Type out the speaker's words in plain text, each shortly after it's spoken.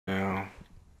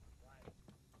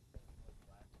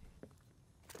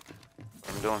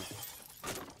I'm doing.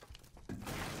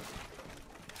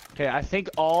 Okay, I think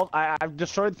I've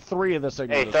destroyed 3 of the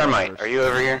signals. Hey, Thermite, are you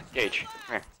over here? Gage,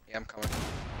 come here. Yeah, I'm coming.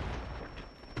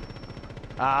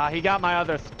 He got my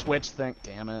other Twitch thing.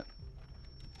 Damn it.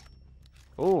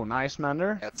 Ooh, nice,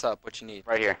 Mender. Yeah, what's up? What you need?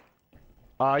 Right here.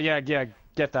 Yeah,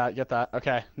 get that.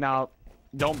 Okay, now,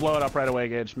 don't blow it up right away,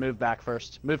 Gage. Move back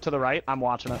first. Move to the right. I'm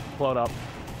watching it. Blow it up.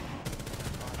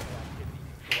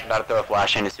 I'm about to throw a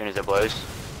flash in as soon as it blows.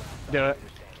 Do it.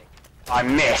 I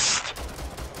missed!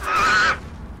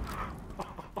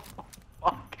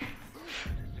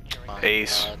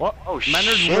 Ace. What? Oh,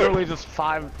 Mender's shit. literally just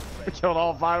killed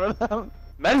all 5 of them.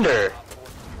 Mender!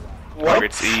 What?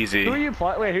 Target's easy. Who are you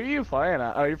playing? Wait, who are you playing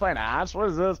at? Oh, you're playing Ash? What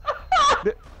is this?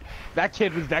 That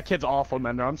kid's awful,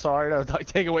 Mender. I'm sorry to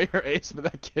take away your ace, but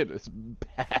that kid is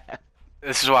bad.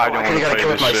 This is why I don't I want to gotta play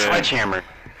kill with this my shit. sledgehammer.